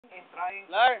in trying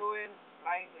to Lar. influence,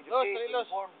 trying to Los, educate, to los.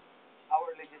 inform our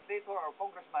legislator, our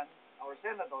congressman, our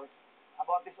senators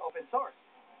about this open source.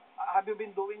 Have you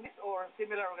been doing this or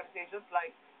similar organizations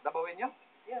like Dabawenyo?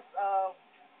 Yes,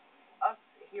 us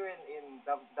here in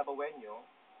Davaoenyo,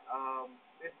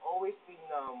 we've always been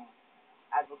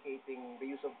advocating the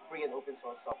use of free and open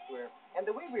source software. And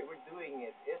the way we're doing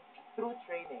it is through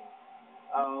training.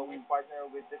 We partner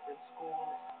with different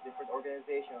schools, different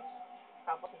organizations.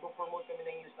 Tapos nag-promote kami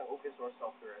ng use ng open source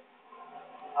software.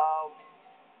 Um,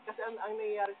 Kasi ang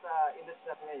nangyayari sa industry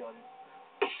natin ngayon,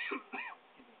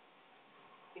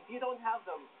 if you don't have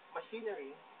the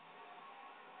machinery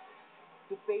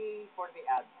to pay for the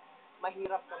ads,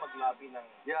 mahirap ka mag-lobby ng.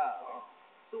 Yeah.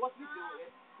 So what we do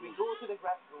is we go to the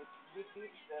grassroots, we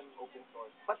teach them open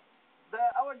source. But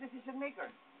our decision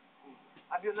maker,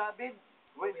 have you lobbied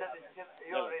with the decision?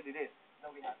 You already did.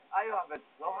 No, we haven't. You haven't.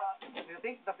 No? Do you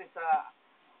think that is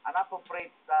an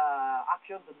appropriate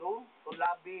action to do to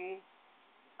lobby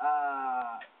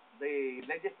the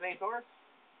legislators,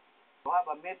 to have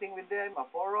a meeting with them, a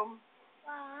forum,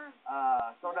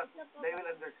 so that they will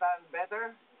understand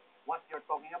better what you're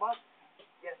talking about?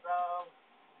 Yes,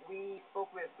 we spoke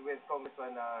with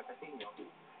Congressman Casino,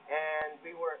 and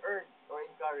we were urged or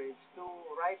encouraged to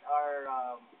write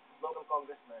our local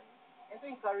congressmen and to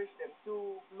encourage them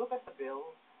to look at the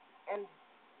bill and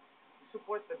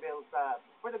support the bill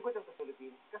for the good of the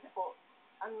Philippines. Kasi po,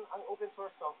 ang open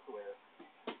source software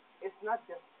is not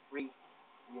just free,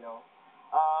 you know.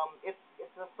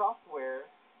 It's a software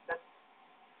that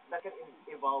can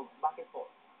evolve. Bakit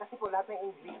po? Kasi po lahat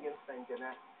ng ingredients nandiyan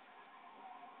na.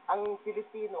 Ang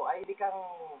Filipino ay likang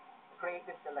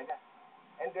creative talaga.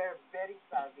 And they're very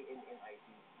savvy in IT.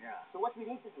 Yeah. So what we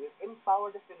need to do is empower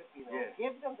the Filipinos, Yes.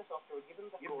 give them the software, give them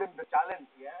the Give code, them the challenge.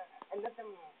 yeah, and let them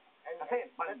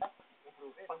Kasi let us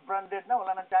improve it. Pag branded na,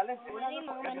 wala nang challenge. Wala na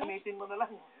po. Gagamitin mo na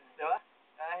lang. Di ba?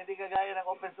 Hindi kagaya ng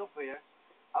open software.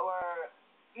 Our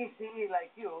ECE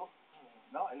like you,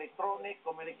 no, electronic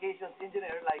communications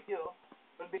engineer like you,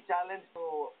 will be challenged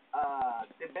to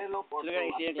develop or to Sila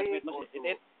ka ECE, update classmate mo or si to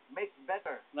Itit? make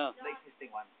better No. the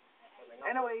existing one.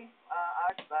 Anyway,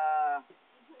 Art,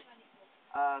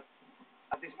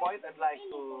 at this point, I'd like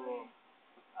to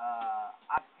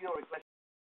ask you a request